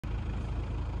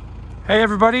Hey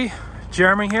everybody,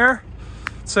 Jeremy here.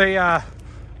 It's a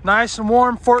nice and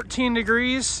warm 14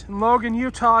 degrees in Logan,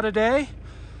 Utah today.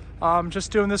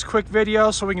 Just doing this quick video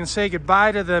so we can say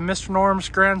goodbye to the Mr. Norm's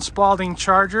Grand Spaulding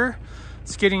Charger.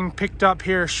 It's getting picked up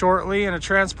here shortly in a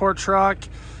transport truck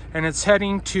and it's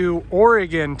heading to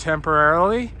Oregon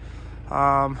temporarily.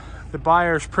 The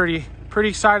buyer's pretty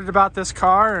excited about this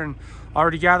car and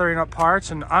already gathering up parts,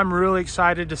 and I'm really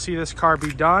excited to see this car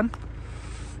be done.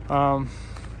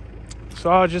 So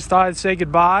I just thought I'd say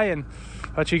goodbye and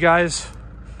let you guys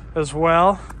as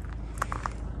well.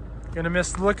 Gonna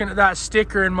miss looking at that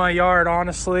sticker in my yard,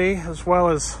 honestly, as well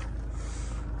as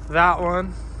that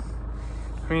one.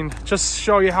 I mean, just to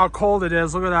show you how cold it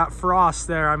is. Look at that frost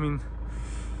there. I mean,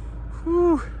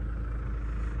 whew.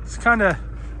 It's kind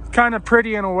of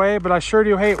pretty in a way, but I sure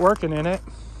do hate working in it.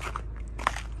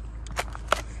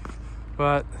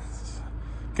 But it's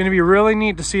gonna be really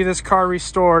neat to see this car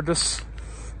restored. This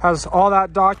has all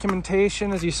that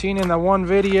documentation as you've seen in the one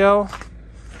video.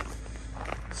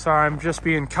 Sorry, I'm just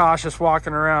being cautious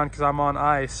walking around because I'm on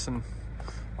ice and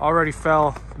already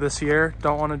fell this year.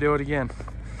 Don't want to do it again.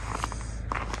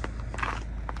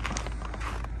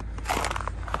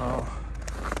 Oh.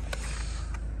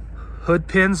 Hood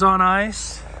pins on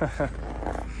ice.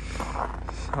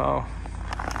 So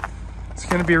it's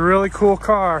going to be a really cool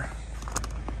car.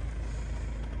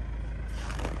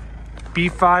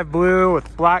 B5 blue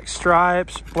with black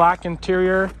stripes, black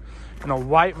interior, and a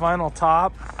white vinyl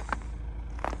top.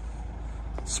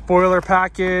 Spoiler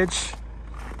package,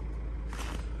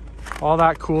 all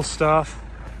that cool stuff.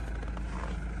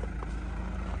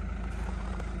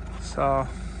 So,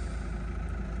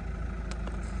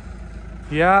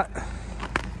 yeah.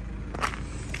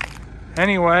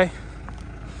 Anyway,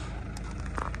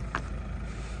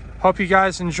 hope you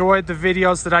guys enjoyed the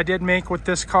videos that I did make with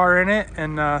this car in it,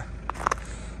 and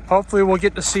hopefully we'll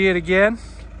get to see it again.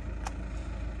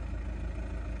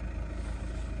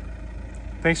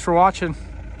 Thanks for watching.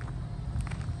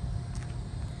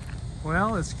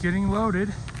 Well, it's getting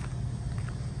loaded.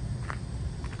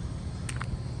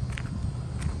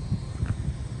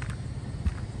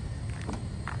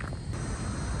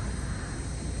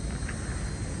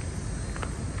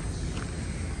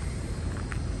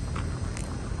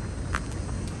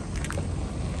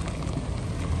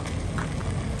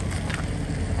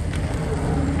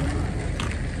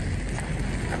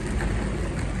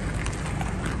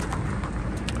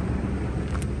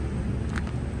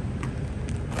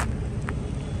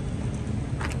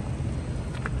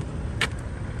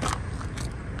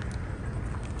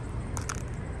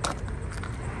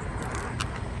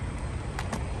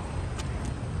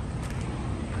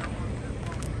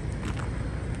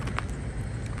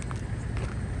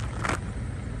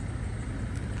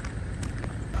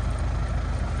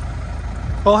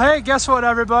 Well, hey, guess what,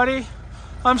 everybody?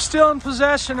 I'm still in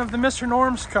possession of the Mr.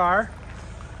 Norm's car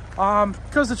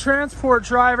because the transport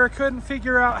driver couldn't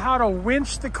figure out how to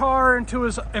winch the car into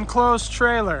his enclosed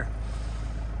trailer.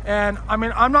 And I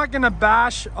mean, I'm not gonna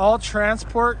bash all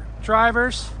transport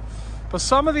drivers, but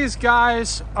some of these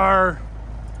guys are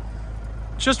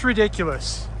just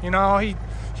ridiculous. You know,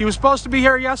 he was supposed to be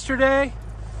here yesterday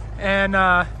and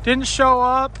didn't show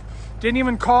up, didn't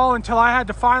even call until I had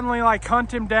to finally like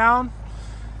hunt him down.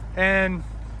 And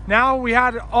now we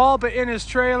had it all but in his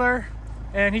trailer,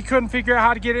 and he couldn't figure out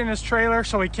how to get in his trailer,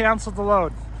 so he canceled the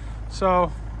load.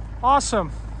 So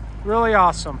awesome, really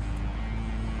awesome.